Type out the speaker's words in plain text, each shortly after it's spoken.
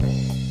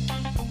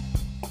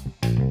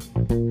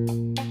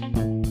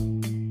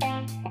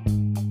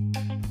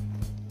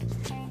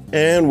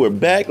And we're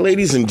back,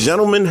 ladies and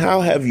gentlemen. How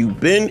have you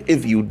been?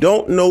 If you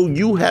don't know,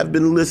 you have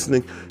been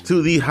listening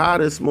to the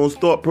hottest, most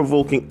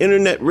thought-provoking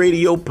internet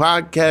radio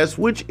podcast,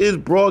 which is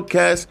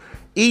broadcast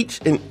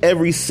each and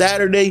every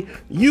Saturday.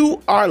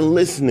 You are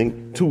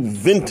listening to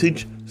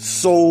Vintage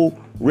Soul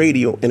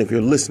Radio. And if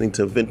you're listening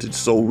to Vintage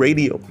Soul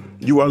Radio,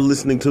 you are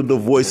listening to the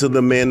voice of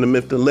the man, the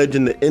myth, the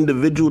legend, the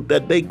individual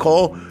that they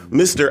call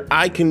Mr.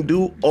 I Can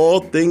Do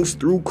All Things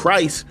Through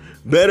Christ,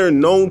 better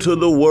known to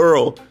the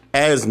world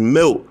as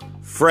Milt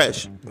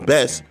Fresh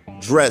Best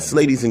Dressed.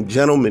 Ladies and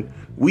gentlemen,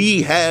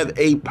 we have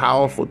a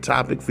powerful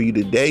topic for you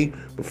today.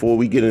 Before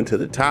we get into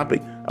the topic,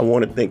 I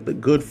want to thank the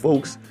good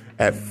folks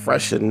at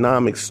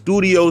Freshonomics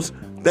Studios.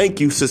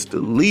 Thank you, Sister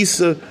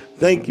Lisa.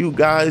 Thank you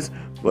guys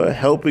for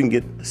helping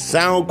get the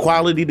sound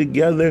quality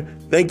together.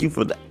 Thank you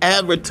for the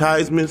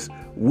advertisements.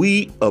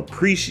 We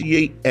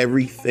appreciate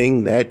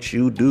everything that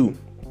you do.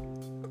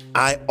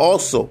 I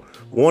also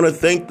want to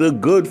thank the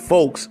good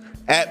folks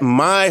at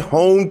my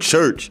home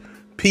church,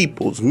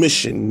 People's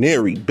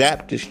Missionary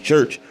Baptist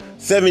Church,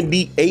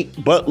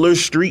 78 Butler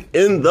Street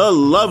in the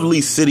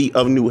lovely city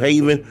of New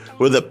Haven,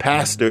 where the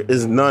pastor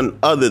is none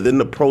other than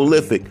the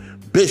prolific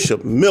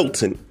Bishop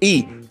Milton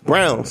E.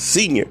 Brown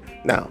Sr.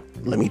 Now,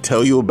 let me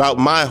tell you about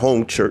my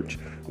home church.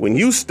 When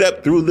you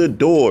step through the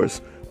doors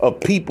of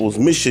People's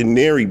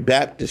Missionary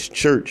Baptist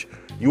Church,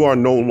 you are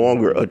no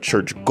longer a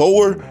church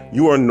goer.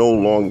 You are no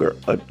longer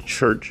a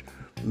church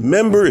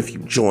member. If you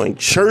join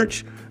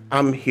church,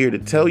 I'm here to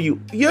tell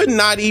you, you're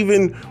not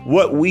even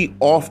what we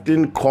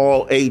often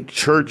call a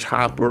church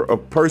hopper, a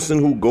person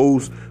who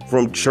goes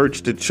from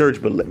church to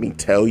church. But let me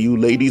tell you,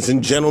 ladies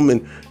and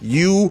gentlemen,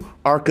 you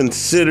are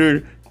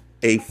considered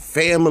a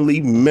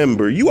family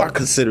member. You are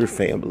considered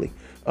family,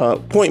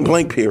 point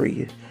blank,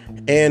 period.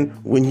 And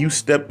when you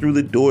step through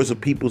the doors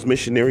of People's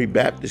Missionary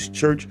Baptist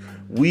Church,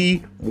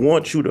 we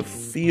want you to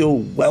feel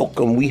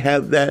welcome. We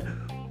have that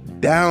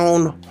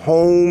down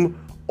home,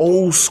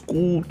 old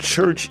school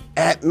church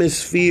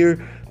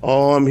atmosphere.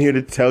 Oh, I'm here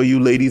to tell you,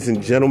 ladies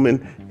and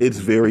gentlemen, it's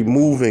very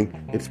moving.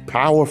 It's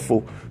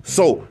powerful.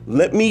 So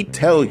let me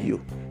tell you,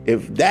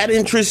 if that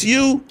interests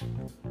you,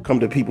 come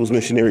to People's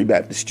Missionary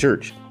Baptist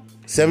Church,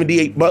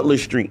 78 Butler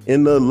Street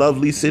in the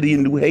lovely city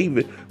of New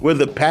Haven, where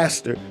the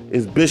pastor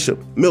is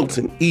Bishop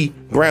Milton E.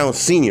 Brown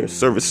Sr.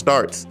 Service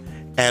starts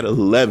at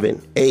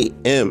 11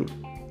 a.m.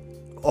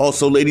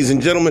 Also, ladies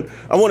and gentlemen,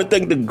 I want to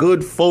thank the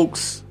good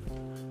folks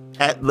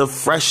at the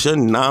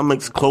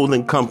Freshonomics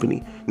Clothing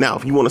Company. Now,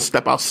 if you want to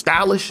step out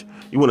stylish,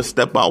 you want to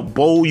step out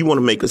bold, you want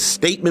to make a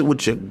statement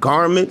with your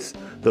garments,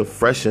 the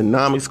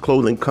Freshonomics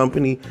Clothing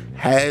Company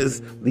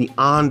has the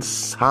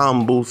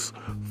ensembles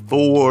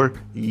for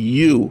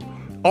you.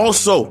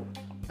 Also,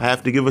 I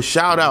have to give a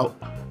shout out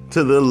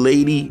to the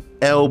Lady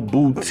L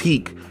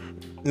Boutique.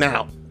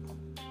 Now,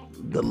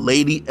 the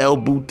Lady L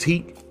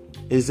Boutique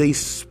is a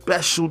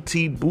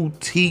specialty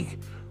boutique,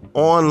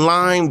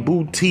 online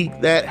boutique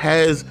that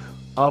has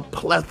a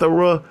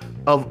plethora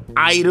of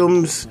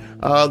items.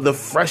 The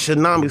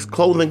Freshonomics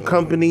Clothing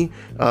Company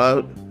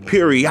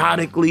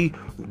periodically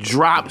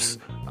drops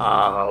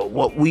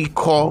what we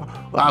call,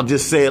 I'll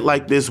just say it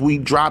like this, we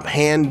drop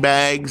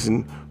handbags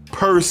and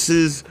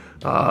purses,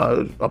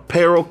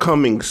 apparel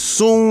coming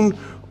soon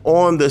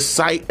on the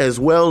site as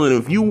well. And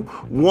if you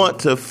want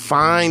to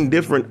find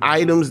different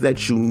items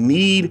that you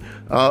need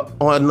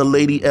on the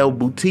Lady L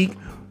Boutique,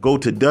 go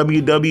to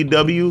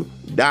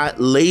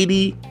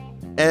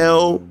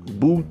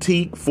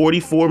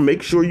www.ladylboutique44.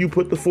 Make sure you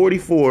put the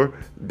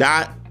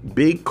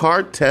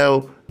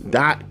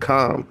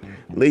 44.bigcartel.com.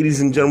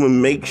 Ladies and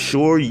gentlemen, make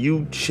sure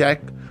you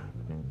check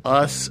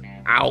us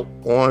out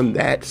on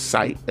that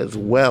site as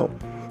well.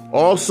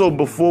 Also,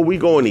 before we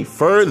go any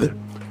further,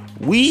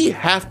 we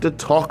have to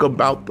talk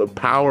about the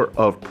power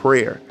of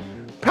prayer.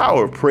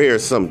 Power of prayer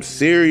is something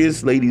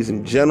serious, ladies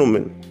and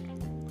gentlemen.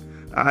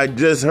 I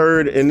just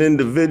heard an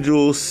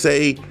individual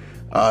say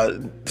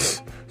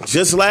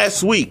just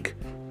last week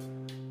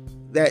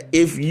that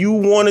if you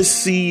want to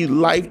see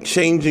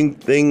life-changing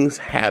things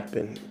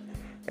happen,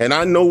 and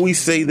I know we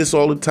say this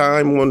all the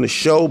time on the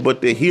show,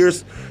 but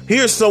here's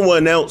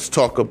someone else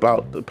talk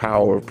about the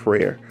power of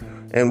prayer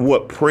and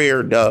what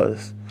prayer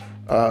does.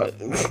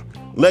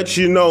 Let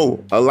you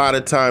know a lot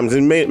of times,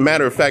 and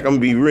matter of fact, I'm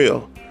gonna be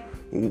real.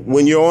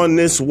 When you're on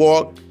this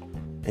walk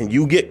and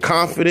you get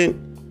confident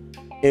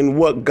in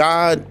what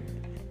God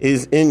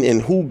is in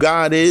and who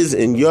God is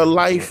in your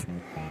life,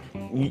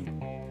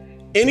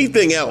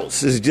 anything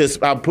else is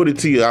just, I'll put it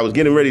to you, I was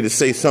getting ready to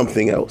say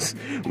something else,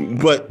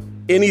 but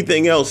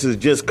anything else is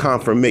just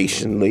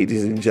confirmation,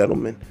 ladies and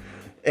gentlemen.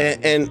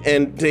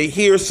 And to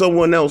hear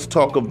someone else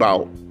talk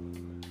about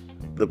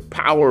the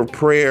power of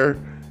prayer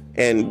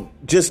and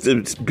just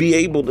to be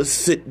able to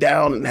sit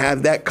down and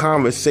have that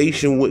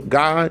conversation with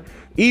God,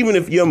 even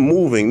if you're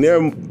moving, there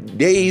are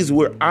days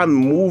where I'm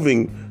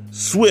moving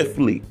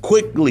swiftly,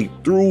 quickly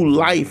through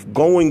life,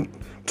 going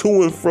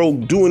to and fro,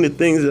 doing the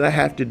things that I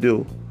have to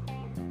do.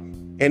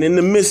 And in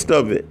the midst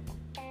of it,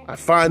 I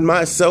find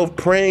myself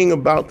praying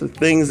about the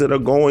things that are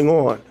going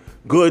on,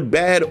 good,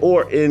 bad,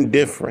 or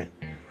indifferent.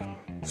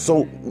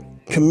 So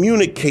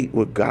Communicate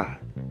with God.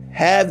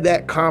 Have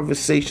that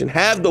conversation.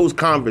 Have those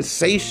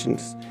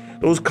conversations.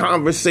 Those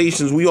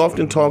conversations we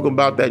often talk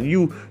about that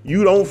you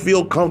don't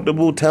feel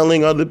comfortable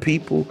telling other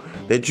people,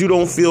 that you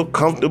don't feel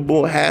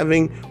comfortable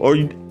having, or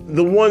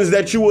the ones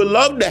that you would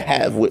love to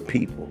have with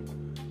people.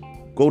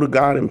 Go to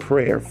God in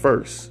prayer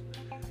first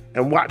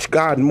and watch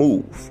God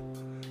move.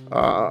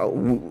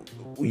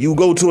 You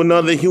go to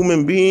another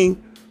human being,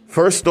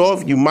 first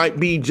off, you might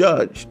be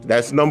judged.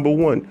 That's number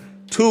one.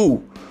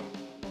 Two,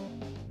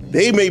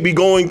 they may be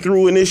going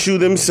through an issue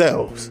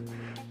themselves,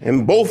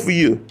 and both of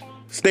you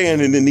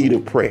stand in the need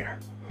of prayer.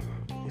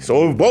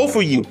 So if both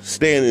of you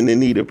stand in the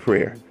need of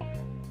prayer,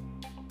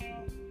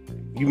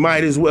 you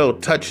might as well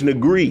touch and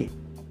agree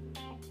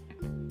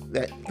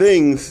that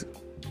things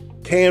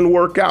can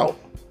work out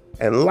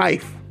and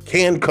life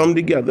can come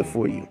together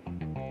for you.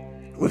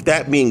 With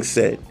that being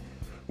said,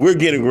 we're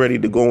getting ready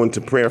to go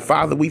into prayer.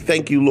 Father, we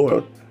thank you,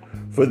 Lord,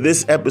 for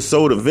this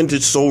episode of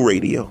Vintage Soul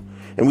Radio.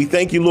 And we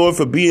thank you, Lord,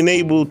 for being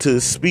able to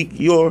speak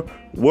your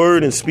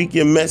word and speak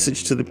your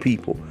message to the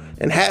people.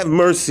 And have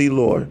mercy,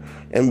 Lord.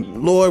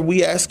 And Lord,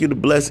 we ask you to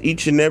bless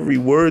each and every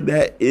word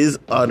that is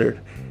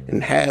uttered.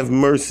 And have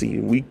mercy.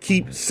 We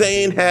keep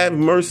saying have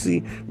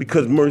mercy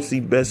because mercy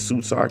best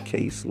suits our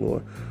case,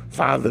 Lord.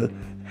 Father,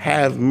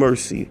 have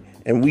mercy.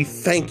 And we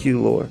thank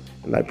you, Lord.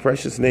 In thy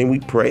precious name we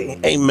pray.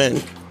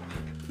 Amen.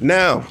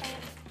 Now,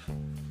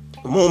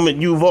 the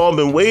moment you've all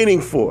been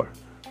waiting for.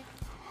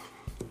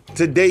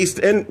 Today's,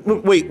 and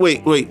wait.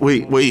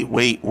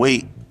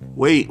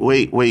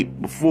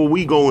 Before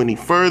we go any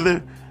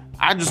further,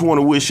 I just want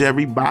to wish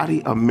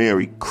everybody a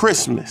Merry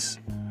Christmas.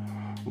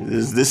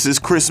 This is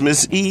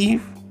Christmas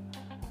Eve,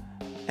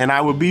 and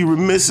I would be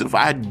remiss if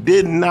I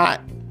did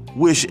not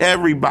wish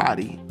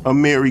everybody a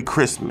Merry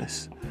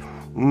Christmas.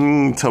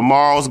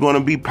 Tomorrow's going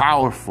to be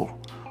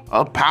powerful,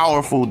 a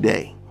powerful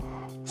day.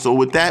 So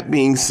with that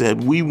being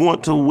said, we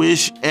want to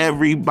wish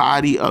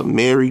everybody a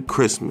Merry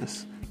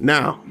Christmas.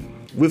 Now,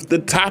 with the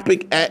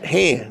topic at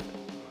hand,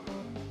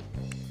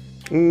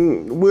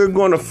 we're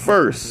going to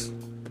first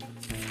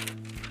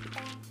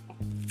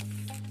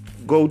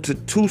go to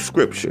two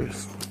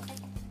scriptures.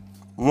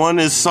 One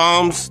is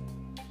Psalms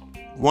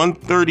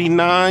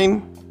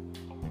 139,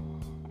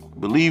 I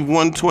believe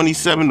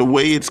 127. The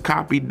way it's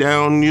copied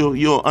down,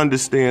 you'll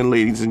understand,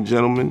 ladies and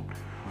gentlemen.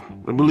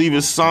 I believe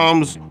it's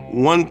Psalms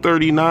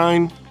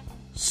 139,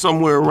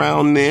 somewhere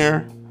around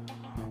there.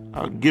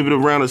 I'll give it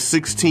around a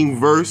 16th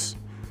verse.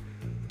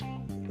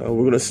 We're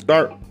going to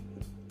start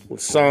with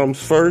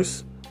Psalms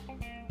first.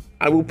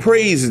 I will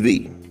praise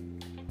thee,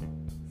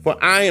 for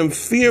I am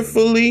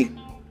fearfully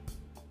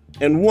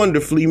and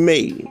wonderfully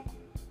made.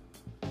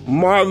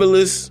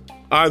 Marvelous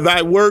are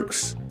thy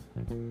works,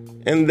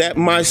 and that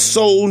my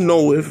soul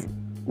knoweth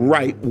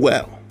right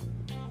well.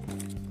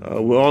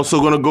 We're also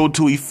going to go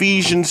to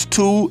Ephesians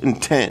 2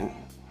 and 10.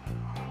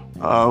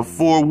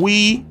 For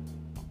we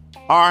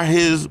are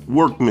his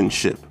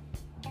workmanship,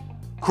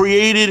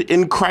 created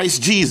in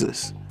Christ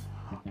Jesus,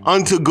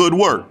 unto good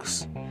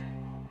works,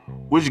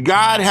 which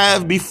God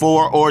hath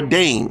before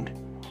ordained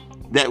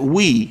that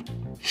we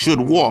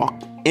should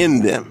walk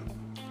in them.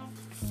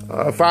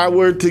 If I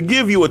were to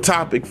give you a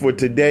topic for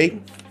today,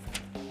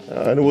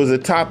 there was a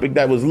topic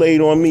that was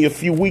laid on me a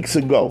few weeks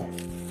ago.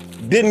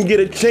 Didn't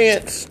get a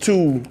chance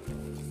to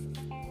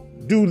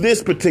do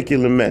this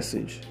particular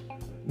message,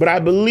 but I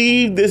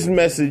believe this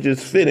message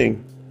is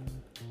fitting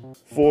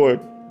for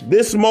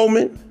this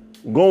moment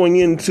going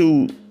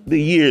into the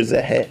years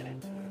ahead.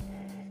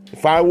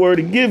 If I were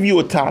to give you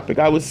a topic,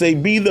 I would say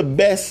be the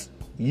best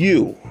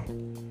you.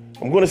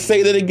 I'm going to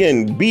say that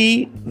again.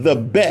 Be the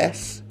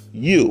best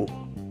you.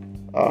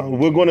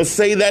 We're going to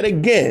say that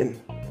again.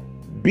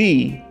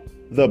 Be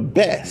the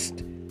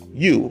best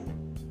you.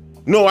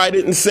 No, I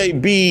didn't say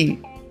be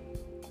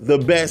the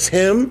best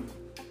him.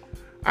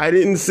 I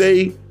didn't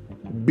say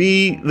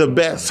be the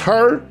best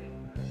her.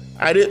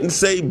 I didn't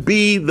say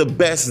be the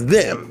best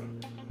them.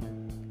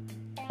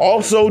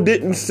 Also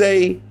didn't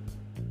say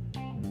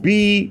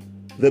be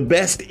the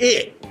best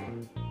it.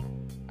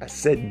 I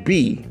said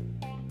be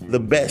the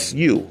best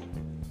you.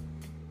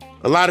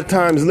 A lot of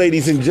times,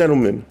 ladies and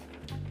gentlemen,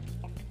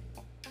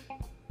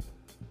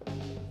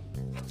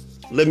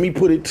 let me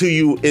put it to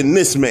you in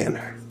this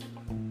manner.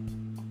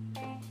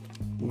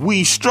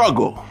 We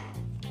struggle.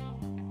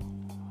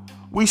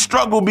 We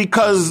struggle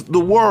because the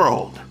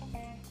world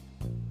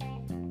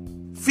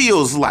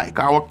feels like,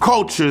 our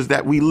cultures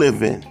that we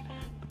live in,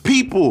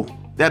 people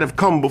that have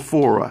come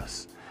before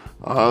us,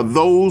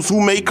 those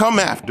who may come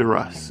after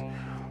us,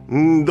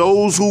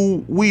 those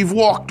who we've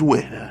walked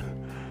with.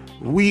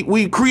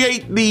 We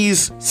create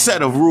these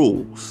set of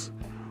rules.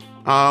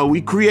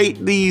 We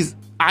create these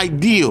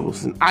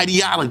ideals and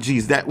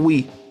ideologies that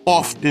we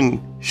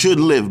often should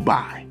live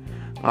by.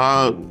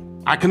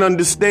 I can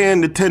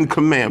understand the 10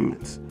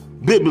 Commandments.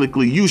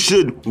 Biblically, you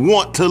should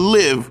want to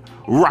live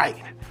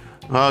right.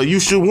 You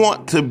should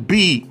want to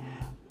be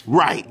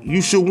right.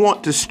 You should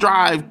want to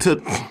strive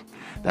to...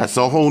 That's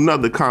a whole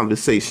nother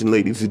conversation,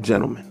 ladies and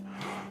gentlemen.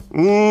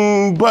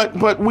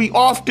 But we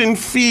often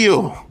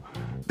feel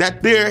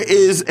that there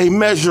is a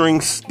measuring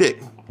stick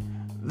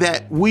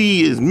that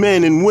we as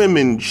men and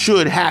women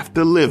should have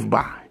to live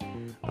by.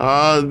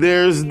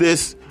 There's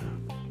this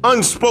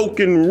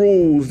unspoken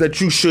rules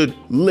that you should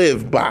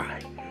live by.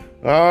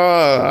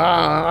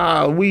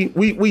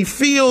 We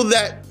feel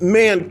that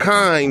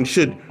mankind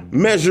should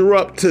measure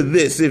up to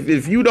this.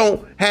 If you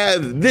don't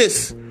have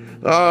this,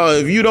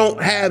 if you don't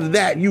have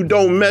that, you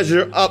don't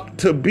measure up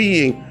to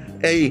being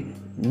a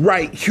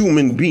right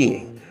human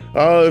being.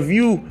 If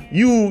you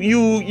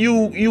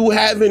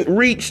haven't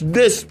reached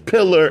this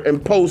pillar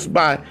and post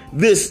by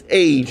this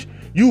age,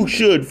 you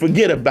should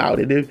forget about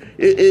it.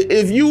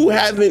 If you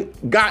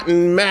haven't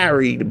gotten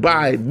married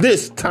by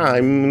this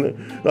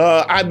time,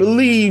 I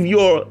believe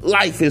your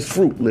life is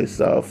fruitless.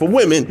 For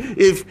women,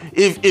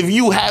 if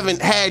you haven't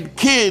had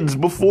kids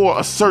before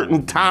a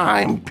certain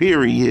time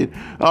period,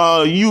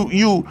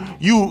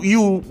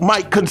 you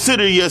might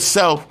consider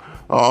yourself,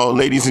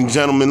 ladies and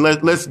gentlemen,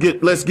 let's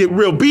get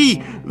real.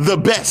 Be the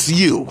best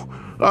you.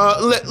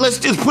 Let's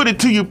just put it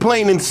to you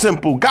plain and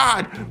simple.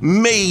 God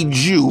made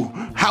you.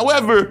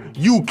 However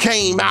you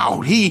came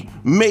out, he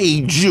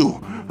made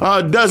you.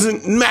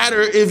 Doesn't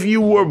matter if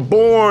you were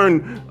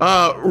born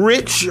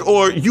rich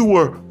or you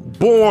were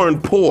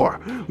born poor.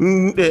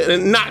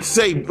 Not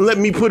say, let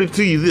me put it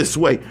to you this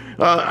way.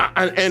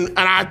 And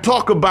I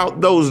talk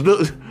about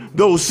those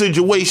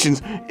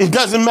situations. It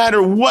doesn't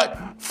matter what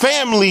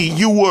family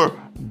you were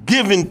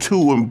given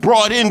to and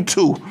brought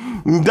into.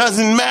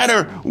 Doesn't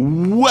matter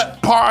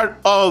what part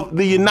of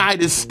the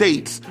United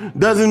States.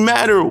 Doesn't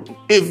matter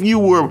if you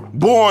were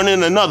born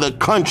in another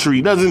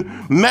country.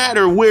 Doesn't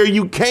matter where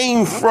you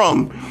came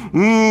from.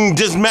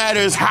 Just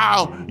matters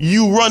how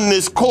you run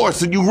this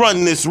course and you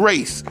run this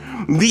race.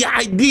 The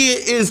idea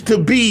is to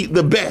be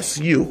the best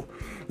you.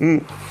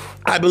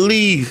 I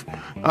believe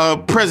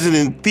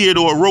President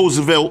Theodore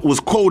Roosevelt was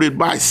quoted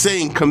by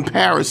saying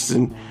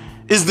comparison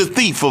is the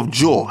thief of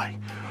joy.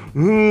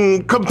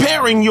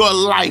 Comparing your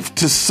life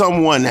to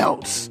someone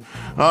else,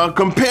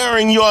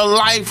 comparing your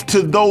life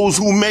to those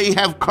who may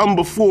have come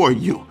before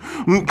you,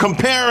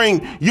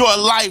 comparing your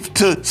life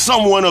to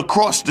someone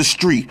across the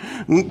street,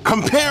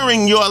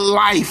 comparing your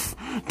life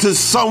to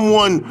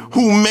someone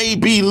who may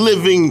be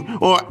living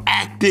or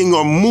acting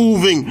or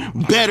moving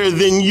better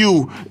than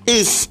you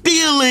is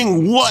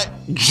stealing what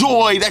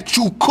joy that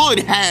you could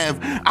have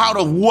out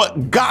of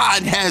what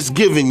God has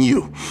given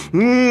you.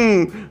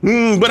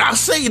 But I'll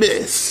say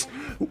this.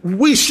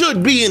 We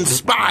should be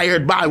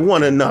inspired by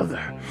one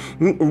another.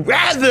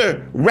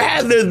 Rather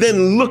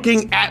than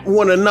looking at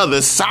one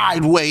another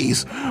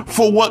sideways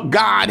for what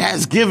God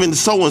has given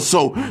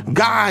so-and-so.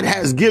 God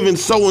has given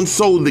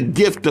so-and-so the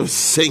gift of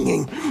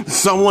singing.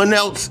 Someone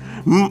else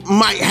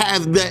might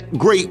have that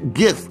great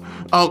gift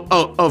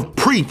of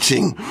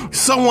preaching.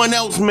 Someone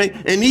else may,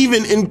 and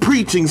even in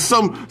preaching,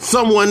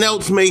 someone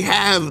else may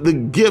have the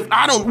gift.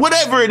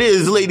 Whatever it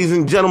is, ladies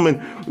and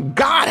gentlemen,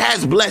 God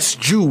has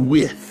blessed you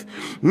with.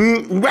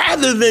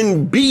 Rather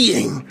than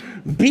being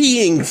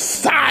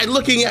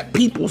looking at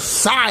people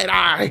side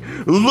eye,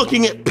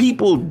 looking at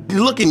people,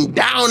 looking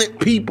down at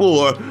people,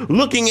 or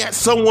looking at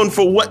someone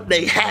for what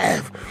they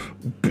have,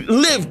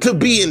 live to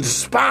be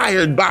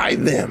inspired by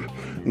them.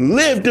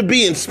 Live to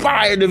be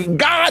inspired if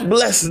God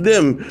bless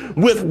them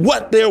with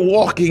what they're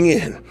walking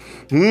in.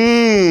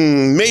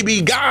 Maybe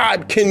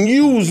God can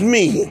use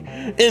me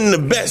in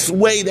the best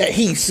way that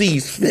he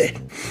sees fit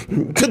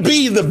to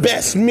be the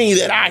best me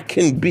that I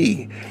can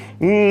be.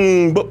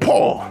 But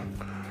Paul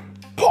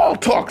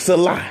talks a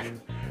lot.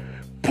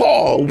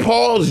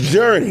 Paul's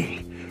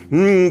journey,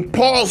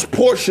 Paul's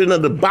portion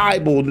of the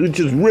Bible, which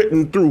is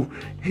written through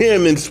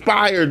him,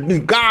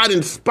 God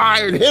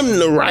inspired him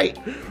to write,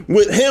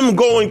 with him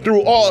going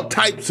through all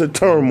types of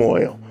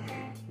turmoil.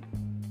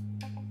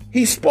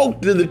 He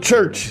spoke to the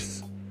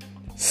churches,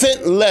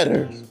 sent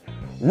letters,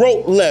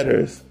 wrote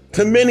letters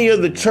to many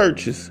of the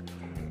churches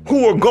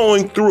who were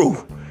going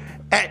through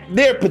at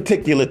their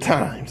particular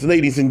times,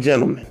 ladies and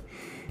gentlemen.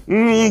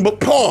 But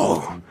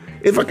Paul,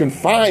 if I can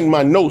find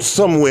my notes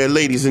somewhere,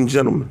 ladies and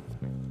gentlemen,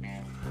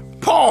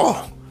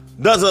 Paul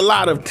does a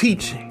lot of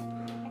teaching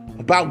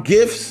about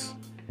gifts.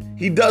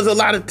 He does a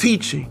lot of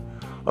teaching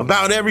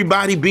about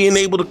everybody being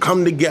able to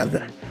come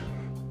together.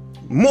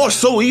 More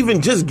so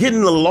even just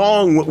getting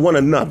along with one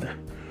another.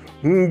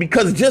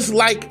 Because just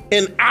like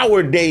in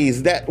our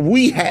days that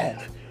we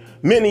have,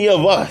 many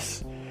of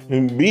us,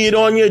 be it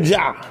on your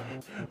job,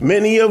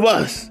 many of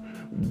us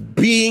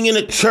being in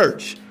a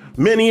church,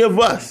 many of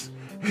us,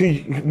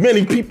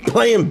 many people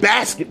playing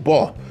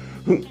basketball,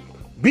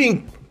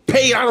 being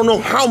paid I don't know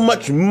how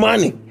much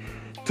money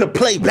to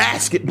play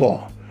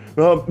basketball,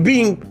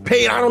 being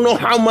paid I don't know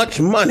how much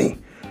money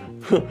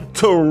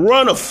to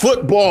run a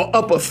football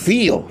up a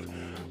field,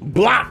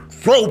 block,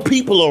 throw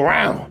people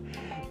around,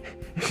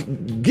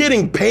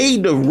 getting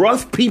paid to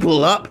rough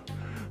people up,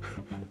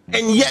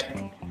 and yet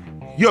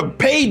you're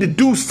paid to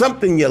do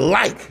something you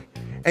like,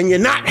 and you're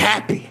not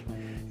happy.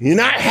 You're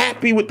not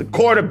happy with the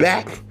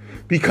quarterback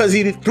because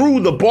he threw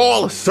the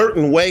ball a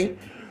certain way.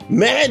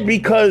 Mad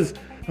because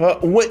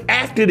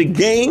after the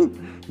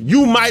game,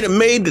 You might have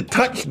made the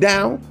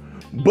touchdown,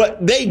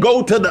 but they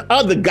go to the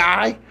other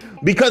guy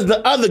because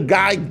the other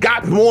guy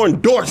got more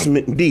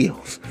endorsement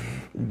deals.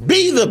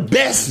 Be the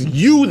best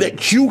you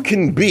that you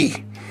can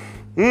be.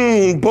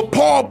 But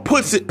Paul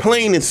puts it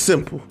plain and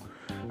simple.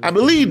 I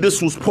believe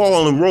this was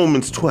Paul in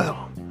Romans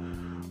 12.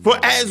 For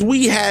as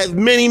we have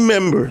many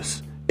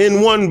members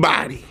in one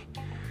body,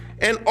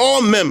 and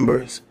all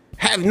members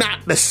have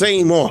not the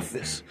same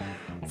office.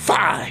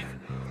 5.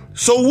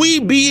 So we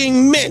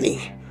being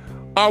many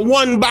are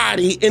one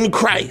body in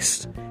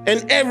Christ,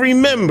 and every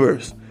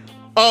members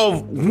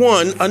of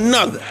one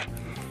another.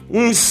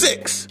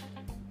 6.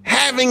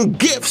 Having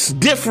gifts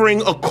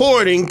differing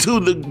according to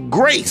the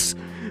grace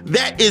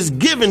that is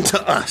given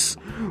to us,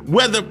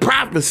 whether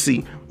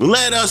prophecy,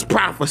 let us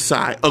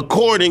prophesy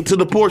according to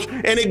the portion.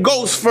 And it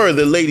goes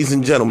further, ladies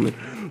and gentlemen.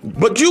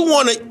 But you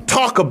want to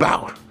talk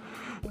about,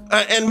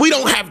 and we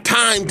don't have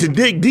time to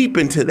dig deep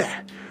into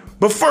that,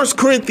 but 1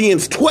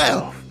 Corinthians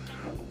 12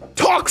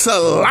 talks a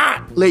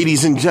lot,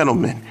 ladies and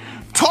gentlemen,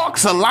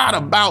 talks a lot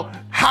about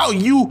how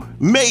you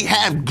may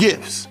have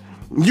gifts,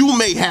 you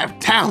may have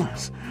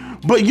talents,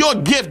 but your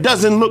gift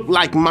doesn't look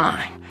like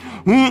mine.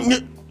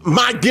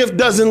 My gift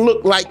doesn't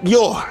look like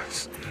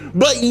yours.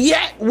 But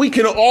yet we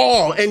can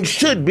all and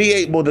should be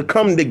able to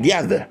come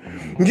together.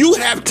 You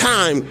have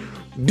time,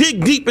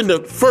 dig deep into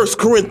 1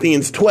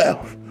 Corinthians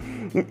 12.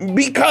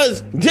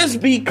 Because just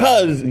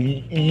because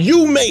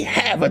you may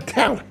have a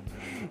talent,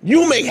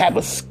 you may have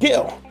a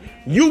skill,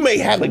 you may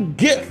have a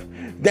gift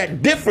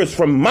that differs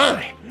from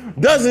mine,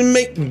 doesn't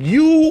make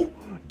you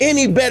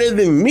any better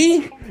than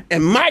me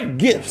and my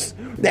gifts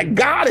that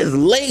God has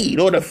laid,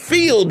 or the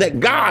field that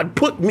God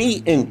put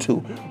me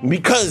into.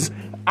 Because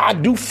I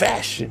do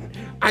fashion,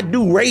 I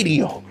do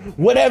radio,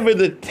 whatever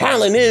the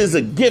talent is,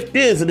 the gift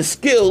is, or the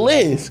skill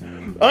is,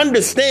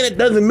 understand it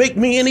doesn't make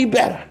me any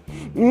better.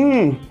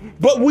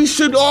 But we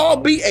should all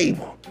be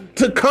able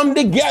to come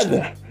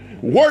together,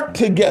 work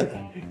together,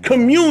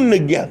 commune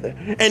together,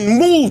 and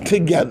move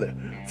together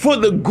for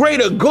the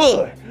greater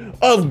good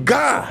of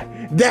God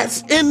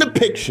that's in the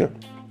picture.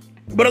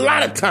 But a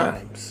lot of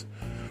times,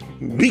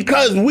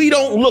 because we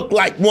don't look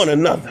like one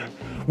another,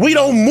 we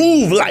don't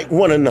move like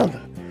one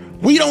another,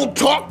 we don't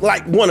talk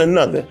like one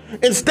another,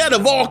 instead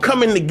of all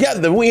coming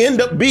together, we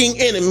end up being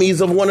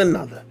enemies of one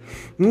another.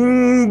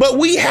 But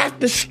we have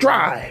to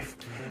strive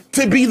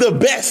to be the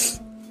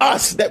best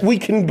us that we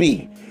can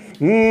be.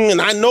 And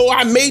I know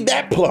I made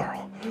that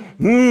plural.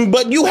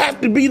 But you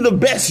have to be the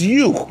best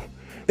you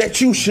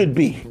that you should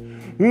be.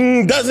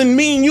 Doesn't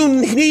mean you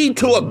need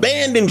to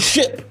abandon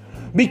ship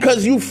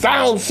because you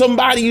found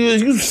somebody,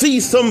 you see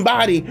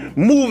somebody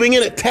moving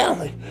in a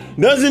talent.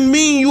 Doesn't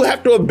mean you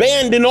have to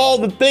abandon all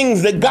the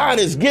things that God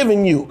has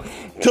given you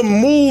to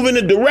move in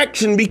a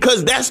direction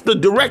because that's the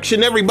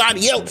direction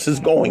everybody else is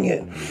going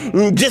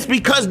in. Just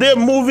because they're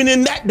moving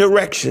in that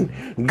direction,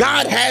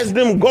 God has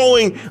them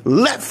going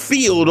left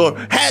field or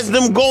has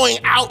them going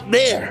out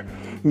there.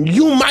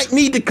 You might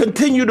need to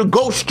continue to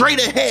go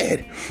straight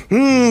ahead,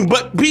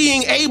 but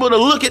being able to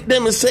look at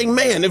them and say,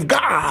 man, if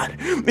God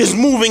is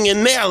moving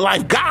in their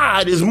life,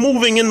 God is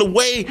moving in the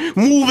way,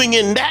 moving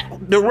in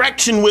that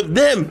direction with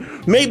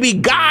them, maybe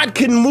God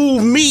can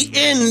move me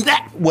in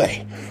that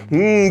way.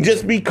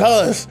 Just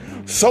because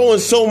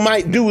so-and-so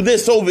might do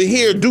this over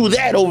here, do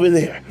that over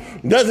there,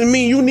 doesn't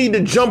mean you need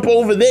to jump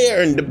over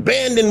there and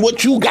abandon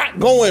what you got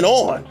going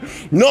on.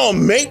 No,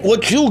 make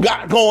what you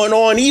got going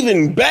on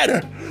even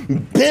better.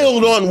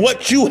 Build on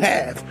what you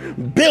have.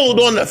 Build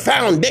on the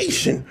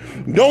foundation.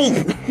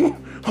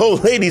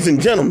 Ladies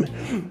and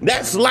gentlemen,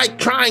 that's like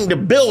trying to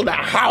build a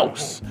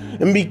house.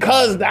 And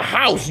because the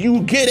house,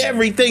 you get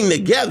everything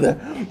together.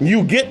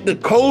 You get the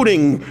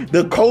coding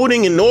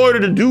in order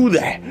to do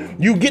that.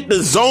 You get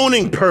the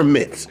zoning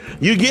permits.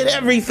 You get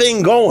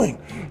everything going.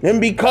 And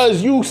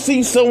because you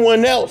see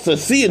someone else or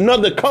see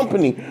another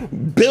company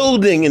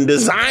building and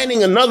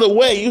designing another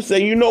way, you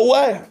say, you know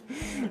what?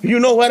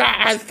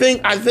 I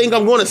think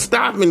I'm going to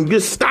stop and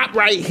just stop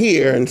right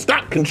here and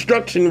stop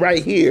construction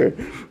right here.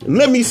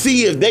 Let me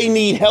see if they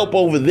need help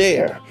over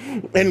there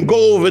and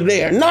go over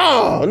there.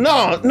 No.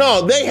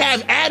 They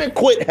have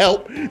adequate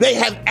help. They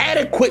have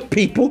adequate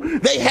people.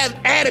 They have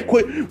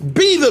adequate.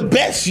 Be the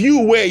best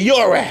you where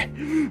you're at.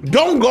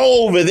 Don't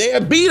go over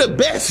there. Be the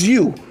best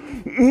you.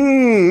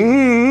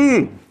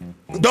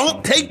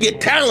 Don't take your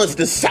talents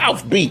to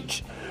South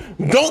Beach.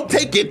 Don't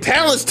take your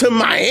talents to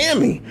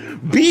Miami.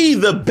 Be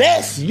the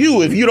best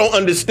you. If you don't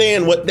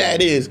understand what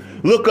that is,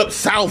 look up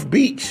South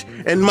Beach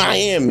and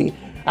Miami.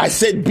 I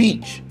said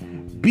beach.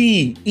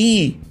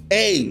 B-E-A-C-H.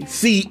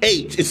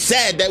 It's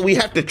sad that we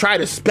have to try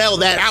to spell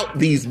that out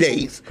these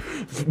days,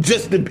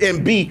 just to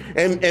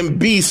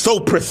be so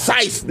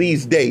precise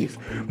these days.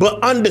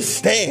 But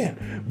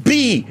understand,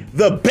 be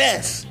the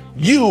best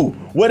you,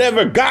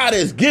 whatever God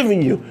has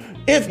given you.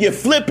 If you're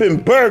flipping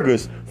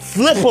burgers,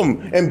 flip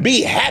them and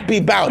be happy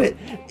about it.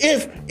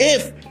 If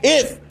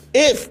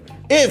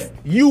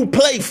you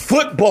play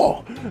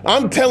football,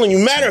 I'm telling you,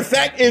 matter of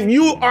fact, if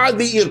you are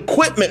the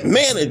equipment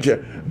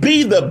manager,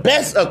 be the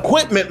best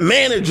equipment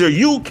manager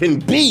you can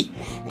be.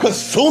 Because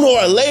sooner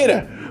or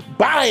later,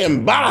 by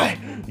and by,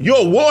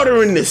 you're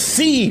watering the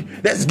seed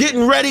that's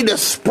getting ready to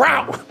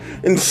sprout.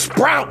 And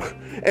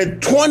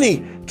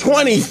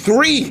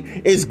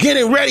 2023 is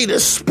getting ready to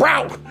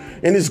sprout.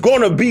 And it's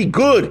going to be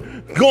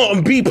good, going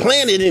to be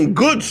planted in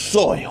good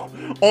soil,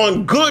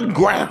 on good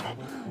ground.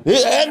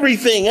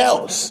 Everything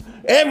else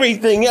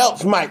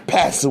might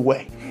pass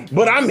away.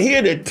 But I'm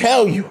here to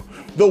tell you,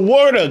 the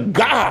word of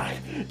God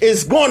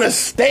is going to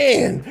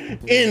stand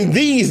in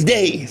these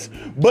days.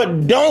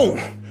 But don't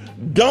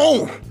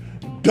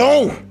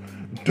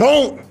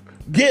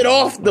get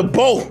off the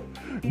boat.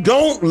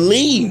 Don't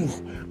leave.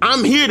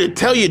 I'm here to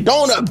tell you,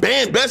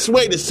 best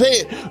way to say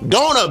it,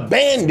 don't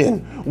abandon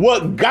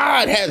what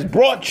God has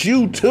brought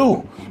you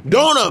to.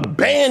 Don't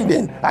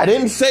abandon. I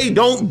didn't say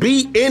don't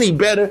be any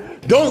better.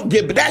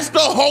 That's the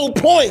whole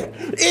point,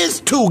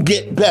 is to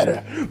get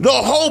better. The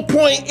whole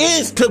point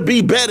is to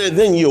be better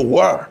than you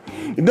were.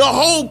 The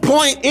whole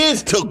point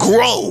is to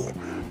grow.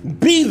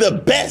 Be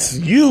the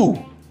best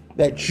you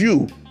that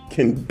you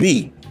can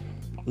be.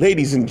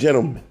 Ladies and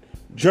gentlemen,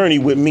 journey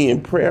with me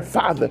in prayer.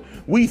 Father,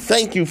 we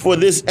thank you for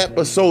this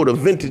episode of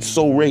Vintage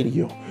Soul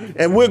Radio.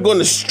 And we're going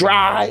to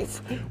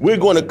strive. We're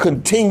going to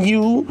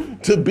continue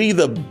to be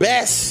the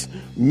best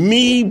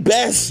me,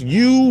 best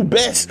you,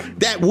 best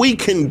that we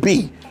can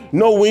be.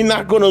 No, we're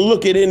not going to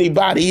look at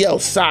anybody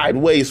else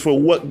sideways for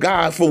what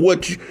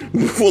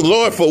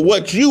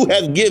you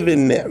have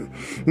given them.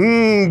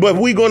 But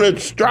we're going to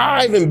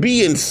strive and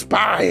be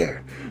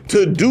inspired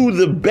to do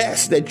the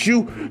best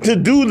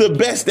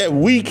that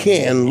we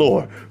can,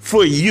 Lord,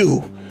 for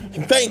you.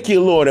 Thank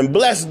you, Lord, and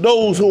bless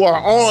those who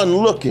are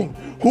onlookers,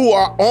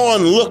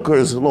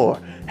 Lord.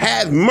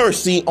 Have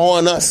mercy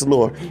on us,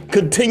 Lord.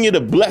 Continue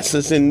to bless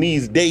us in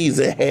these days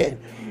ahead.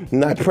 In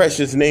thy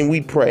precious name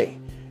we pray.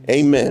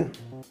 Amen.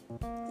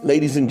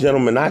 Ladies and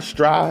gentlemen, I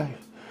strive.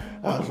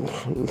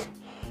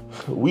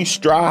 We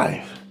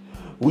strive.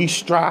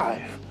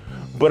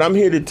 But I'm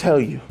here to tell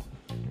you,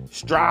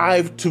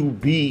 strive to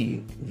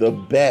be the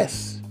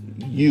best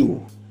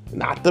you.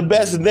 Not the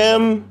best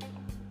them,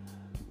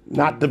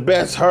 not the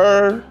best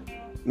her,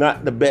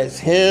 not the best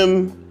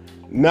him,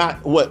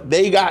 not what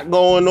they got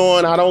going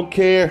on. I don't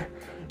care.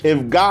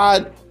 If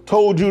God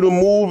told you to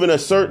move in a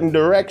certain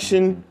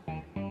direction,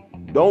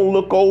 don't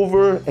look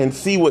over and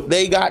see what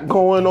they got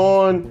going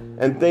on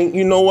and think,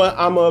 you know what,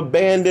 I'm going to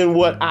abandon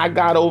what I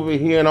got over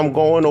here and I'm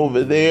going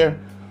over there.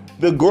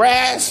 The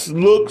grass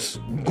looks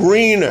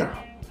greener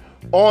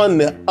on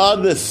the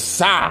other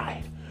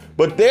side.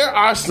 But there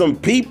are some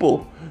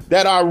people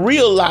that are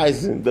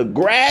realizing the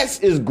grass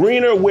is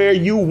greener where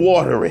you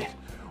water it.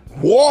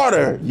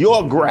 Water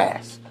your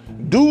grass.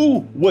 Do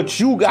what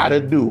you got to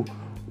do.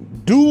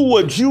 Do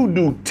what you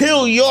do.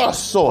 Till your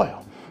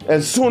soil.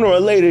 And sooner or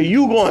later,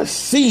 you're going to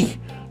see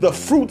the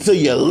fruits of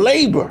your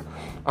labor.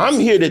 I'm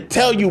here to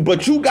tell you,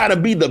 but you got to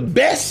be the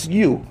best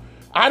you.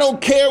 I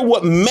don't care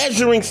what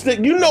measuring stick.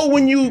 You know,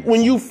 when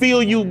you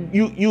feel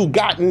you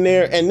gotten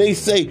there and they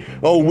say,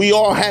 oh, we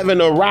all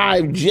haven't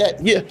arrived yet.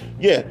 Yeah.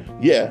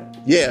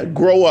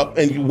 Grow up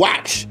and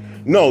watch.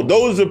 No,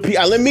 those are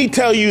people. Let me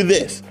tell you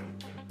this.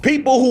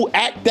 People who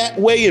act that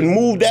way and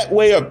move that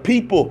way are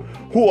people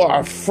who are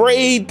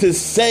afraid to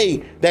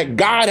say that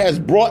God has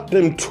brought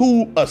them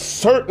to a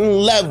certain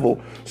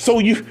level.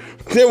 So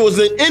there was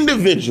an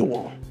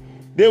individual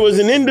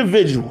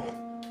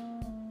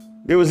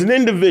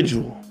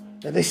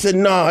and they said,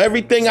 no,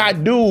 everything I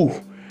do,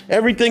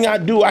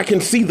 I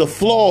can see the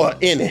flaw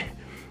in it.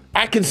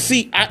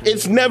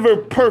 It's never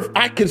perfect.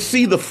 I can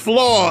see the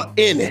flaw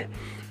in it.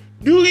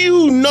 Do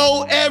you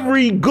know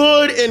every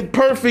good and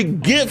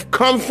perfect gift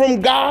comes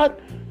from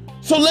God?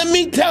 So let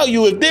me tell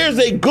you, if there's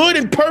a good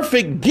and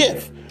perfect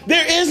gift,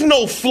 there is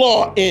no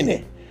flaw in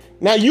it.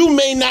 Now, you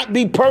may not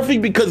be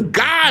perfect because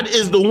God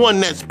is the one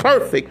that's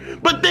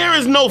perfect, but there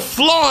is no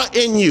flaw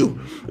in you.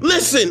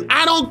 Listen,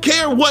 I don't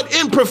care what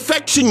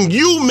imperfection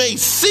you may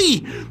see.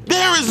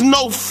 There is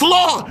no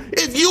flaw.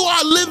 If you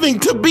are living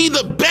to be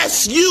the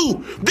best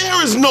you,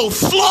 there is no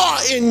flaw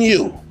in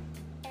you.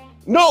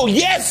 No,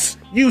 yes,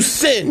 you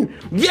sin.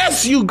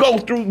 Yes, you go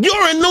through.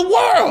 You're in the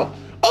world.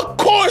 Of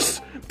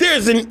course,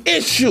 there's an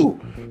issue.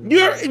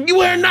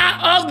 You are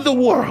not of the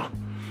world,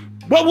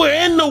 but we're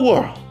in the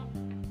world.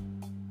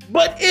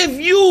 But if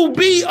you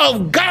be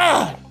of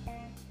God,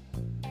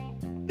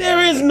 there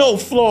is no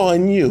flaw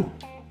in you.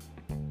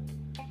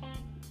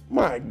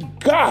 My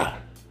God.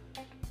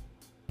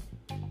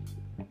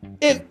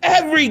 If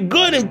every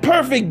good and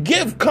perfect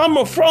gift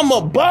comes from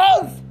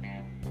above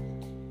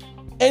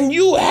and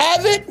you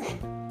have it,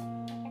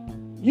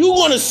 you're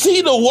going to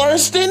see the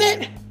worst in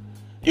it?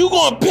 You're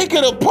going to pick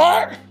it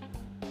apart?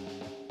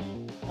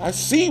 I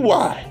see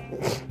why.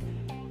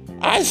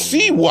 I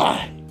see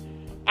why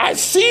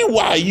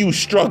you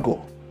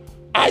struggle.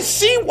 I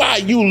see why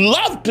you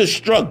love to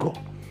struggle.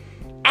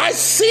 I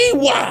see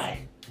why.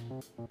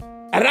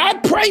 And I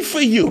pray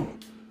for you.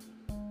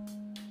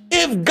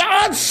 If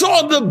God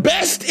saw the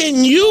best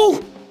in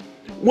you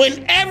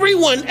when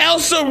everyone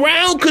else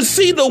around could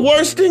see the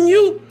worst in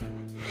you,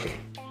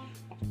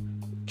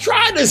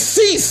 try try to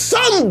see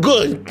some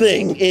good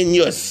thing in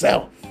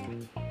yourself.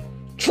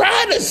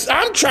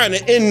 I'm trying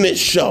to end this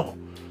show,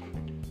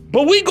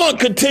 but we're going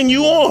to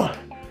continue on.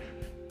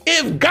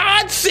 If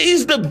God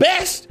sees the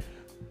best,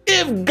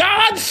 if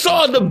God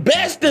saw the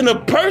best in a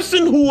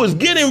person who was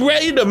getting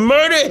ready to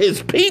murder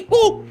his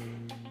people,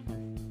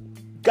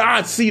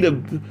 God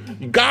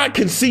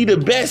can see the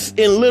best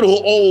in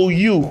little old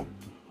you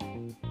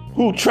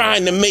who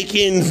trying to make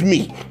ends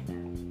meet.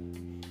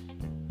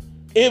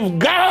 If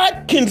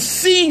God can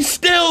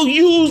still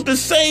use the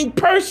same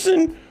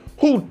person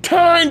who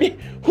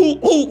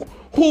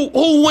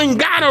when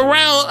got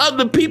around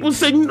other people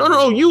said,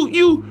 no,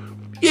 you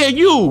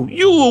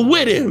were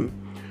with him.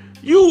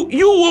 You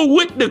were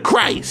with the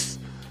Christ.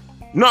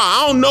 No,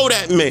 I don't know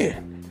that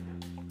man.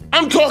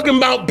 I'm talking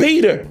about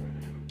Peter.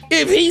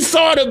 If he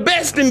saw the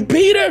best in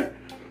Peter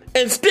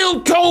and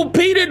still told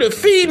Peter to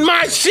feed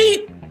my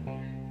sheep,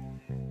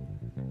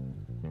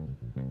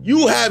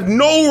 you have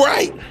no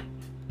right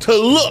to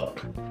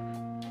look.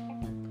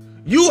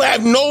 You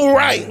have no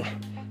right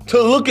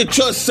to look at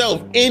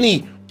yourself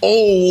any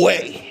old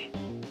way.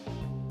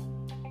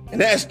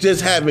 And that's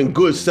just having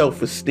good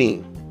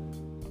self-esteem.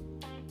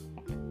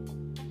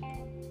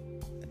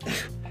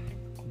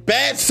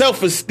 Bad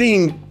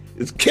self-esteem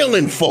is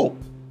killing folk.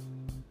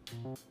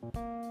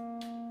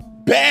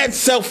 Bad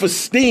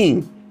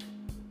self-esteem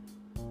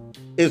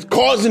is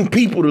causing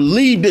people to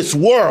leave this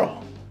world.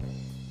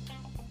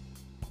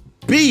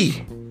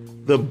 Be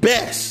the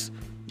best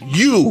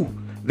you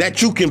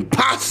that you can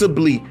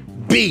possibly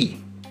be.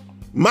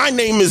 My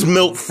name is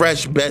Milt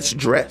Fresh Best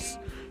Dress.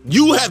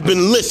 You have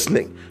been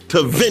listening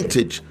to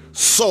Vintage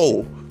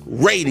Soul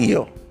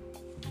Radio.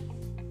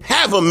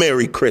 Have a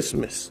Merry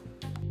Christmas.